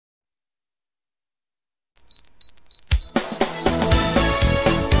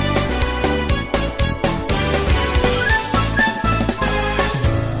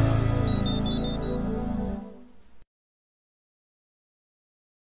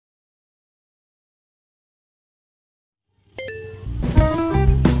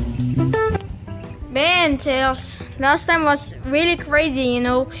again, Tails. Last time was really crazy, you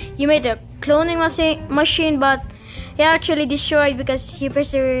know. You made a cloning machine, but he actually destroyed because he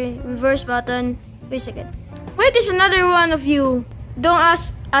pressed the reverse button. Wait a second. Wait, there's another one of you. Don't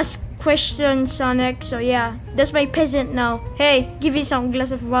ask questions, Sonic. So yeah, that's my peasant now. Hey, give me some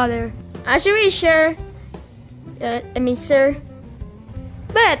glass of water. Actually, sure. Sir.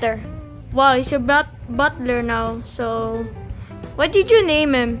 Better. Wow, he's your butler now. So, what did you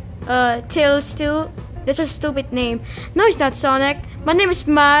name him? Tails too? That's a stupid name. No, it's not Sonic. My name is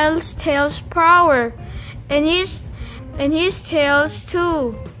Miles Tails Prower, and he's Tails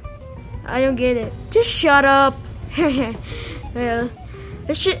too. I don't get it. Just shut up. Well,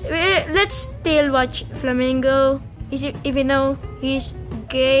 let's still watch Flamingo. Even though he's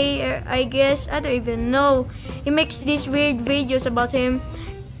gay, I guess. I don't even know. He makes these weird videos about him.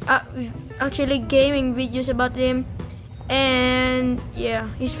 Actually, gaming videos about him. And yeah,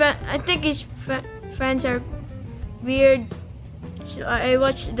 I think his friends are weird. So I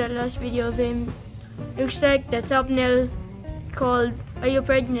watched the last video of him. Looks like the thumbnail called "Are you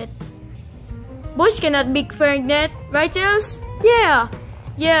pregnant?" Boys cannot be pregnant, right, Tails? Yeah.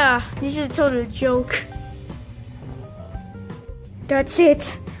 This is a total joke. That's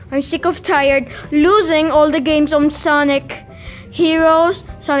it. I'm sick of tired losing all the games on Sonic Heroes,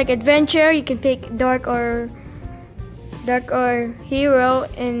 Sonic Adventure. You can pick Dark or Hero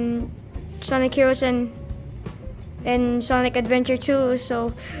in Sonic Heroes and Sonic Adventure 2.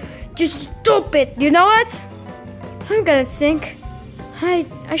 So just stop it. You know what? I'm gonna think.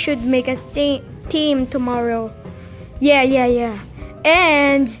 I should make a team tomorrow. Yeah.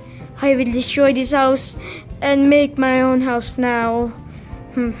 And I will destroy this house and make my own house now.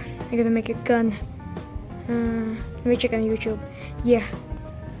 I'm gonna make a gun. Let me check on YouTube. Yeah.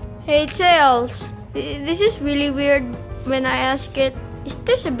 Hey Tails, this is really weird when I ask it. Is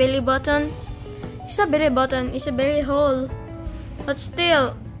this a belly button? It's a belly button. It's a belly hole. But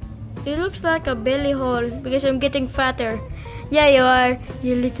still, it looks like a belly hole because I'm getting fatter. Yeah, you are,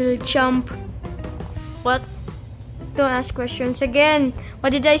 you little chump. What? Don't ask questions again.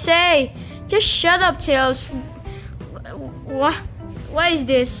 What did I say? Just shut up, Tails. Why is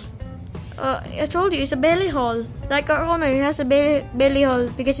this? I told you it's a belly hole. Like our owner, he has a belly hole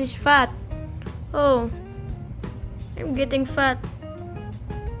because he's fat. Oh, I'm getting fat.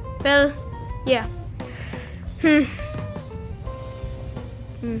 Well, yeah.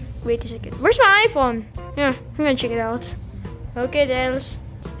 Wait a second. Where's my iPhone? Yeah, I'm gonna check it out. Okay, Tails.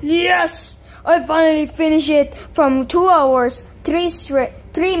 Yes! I finally finished it from 2 hours,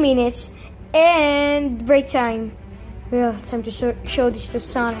 3 minutes, and break time. Well, time to show this to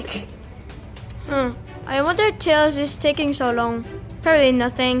Sonic. I wonder Tails is taking so long. Probably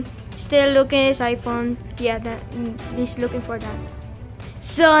nothing. Still looking at his iPhone. Yeah, he's looking for that.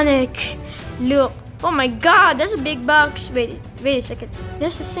 Sonic, look. Oh my God, that's a big box. Wait a second.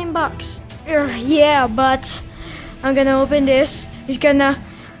 That's the same box. Yeah, but I'm gonna open this.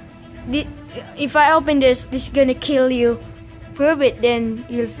 If I open this is gonna kill you. Prove it then,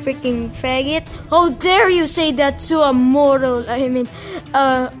 you freaking faggot. How dare you say that to a mortal,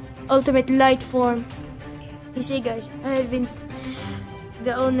 ultimate light form. You see guys,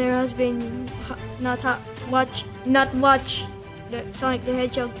 the owner has been not watch the Sonic the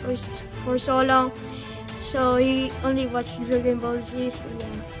Hedgehog for so long. So he only watched Dragon Ball Z. So yeah.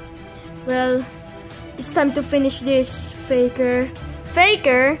 Well, it's time to finish this, Faker.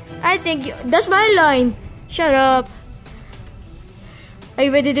 Faker? I think that's my line. Shut up. Are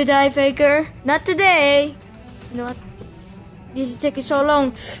you ready to die, Faker? Not today. You know what? This is taking so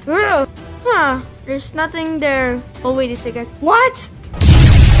long. There's nothing there. Oh, wait a second. What?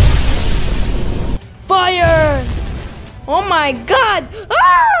 Fire! Oh my God!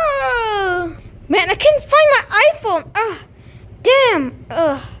 Ah! Man, I can't find my iPhone. Damn.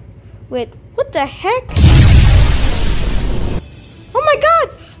 Wait, what the heck? Oh my God!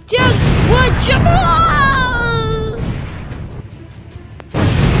 Just watch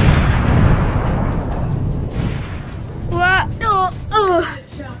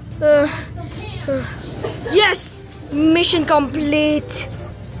Yes! Mission complete!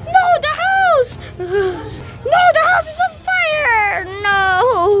 No, the house! No, the house is on fire!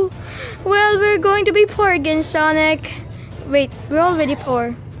 No! Well, we're going to be poor again, Sonic. Wait, we're already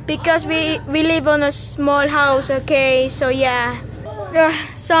poor. Because we live on a small house, okay? So yeah.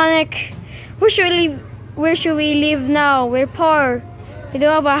 Sonic, where should we live now? We're poor. We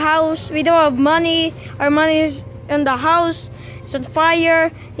don't have a house. We don't have money. Our money is in the house. It's on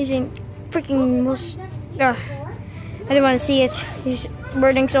fire. It's in freaking I don't want to see it. It's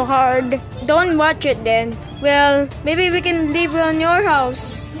burning so hard. Don't watch it then. Well, maybe we can live on your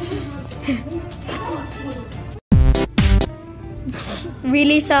house.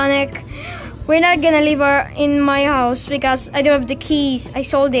 Really, Sonic? We're not gonna live in my house because I don't have the keys. I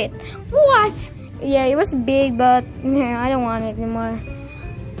sold it. What? Yeah, it was big, but I don't want it anymore.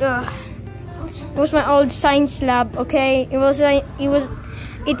 Ugh. It was my old science lab. Okay, it wasn't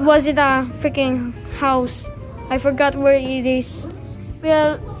a freaking house. I forgot where it is.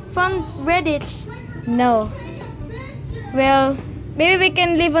 Well, found Reddit's. No. Well, maybe we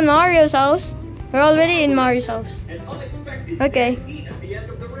can live in Mario's house. We're already in Mario's house. Okay.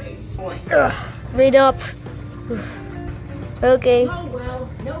 Read up. Okay.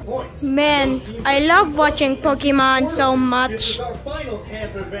 Man, I love watching Pokemon so much. This is our final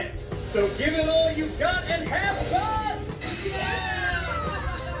camp event, so give it all you got and have fun!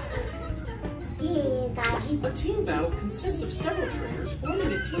 A team battle consists of several trainers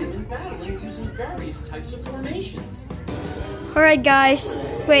forming a team and battling using various types of formations. Alright guys,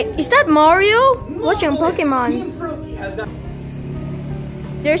 wait, is that Mario? Watching Pokemon.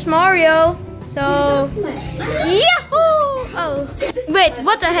 There's Mario. So, yahoo! Oh, wait,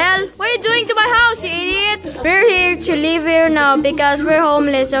 what the hell? What are you doing to my house, you idiots? We're here to live here now because we're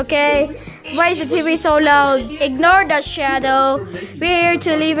homeless, okay? Why is the TV so loud? Ignore that shadow. We're here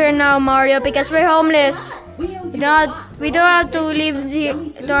to live here now, Mario, because we're homeless. We don't have to leave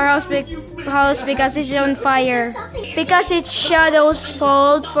our house because it's on fire. Because it's Shadow's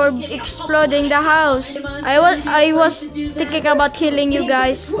fault for exploding the house. I was thinking about killing you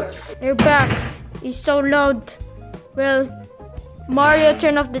guys. They're back. It's so loud. Well, Mario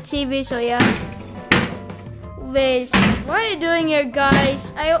turned off the TV, so yeah. Wait, what are you doing here,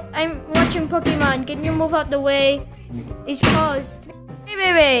 guys? I'm watching Pokemon. Can you move out the way? It's paused.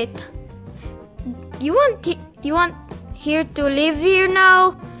 Wait. You want here to live here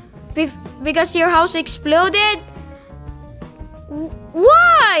now? Because your house exploded?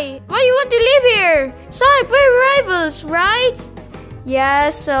 Why? Why do you want to live here? Sonic, we're rivals, right?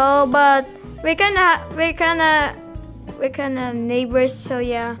 Yeah, so but we're kinda neighbors, so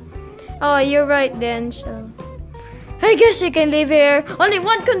yeah. Oh, you're right then, so I guess you can live here. Only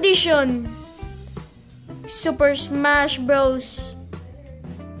one condition. Super Smash Bros.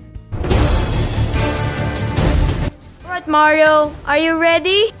 Alright, Mario, are you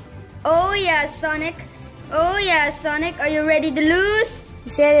ready? Oh yeah, Sonic. Oh yeah, Sonic. Are you ready to lose?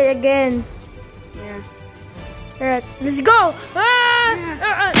 You said it again. Yeah. Alright, let's go!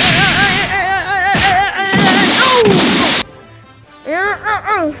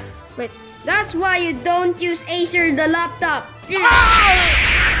 Wait. That's why you don't use Acer the laptop.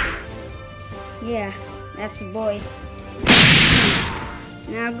 Yeah, that's the boy.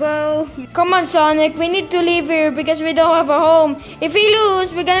 Now go. Come on, Sonic. We need to leave here because we don't have a home. If we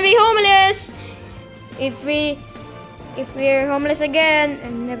lose, we're gonna be homeless. If we're homeless again,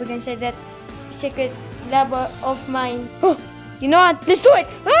 I'm never gonna say that secret lab of mine. Oh, you know what? Let's do it.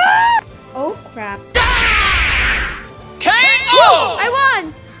 Ah! Oh crap. KO! I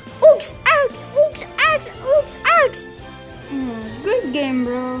won. Oops out. Oops out. Oops out. Good game,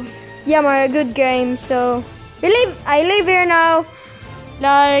 bro. Yeah, my good game. So I live here now.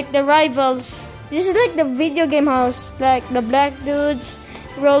 Like the rivals. This is like the video game house. Like the black dudes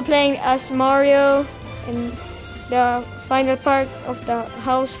role playing as Mario, and the final part of the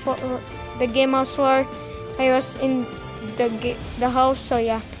house for the game house for I was in the house. So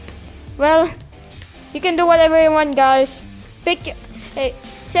yeah. Well, you can do whatever you want, guys. Hey,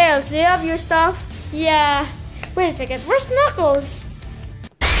 Tails, do you have your stuff? Yeah. Wait a second. Where's Knuckles?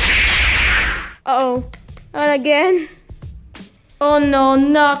 Uh-oh. Not again. Oh no,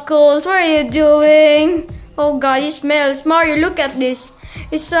 Knuckles, what are you doing? Oh god, it smells. Mario, look at this.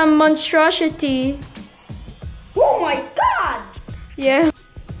 It's a monstrosity. Oh my god! Yeah.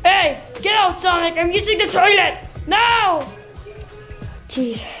 Hey, get out, Sonic. I'm using the toilet. Now!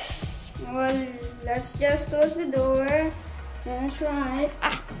 Jesus. Well, let's just close the door. That's right.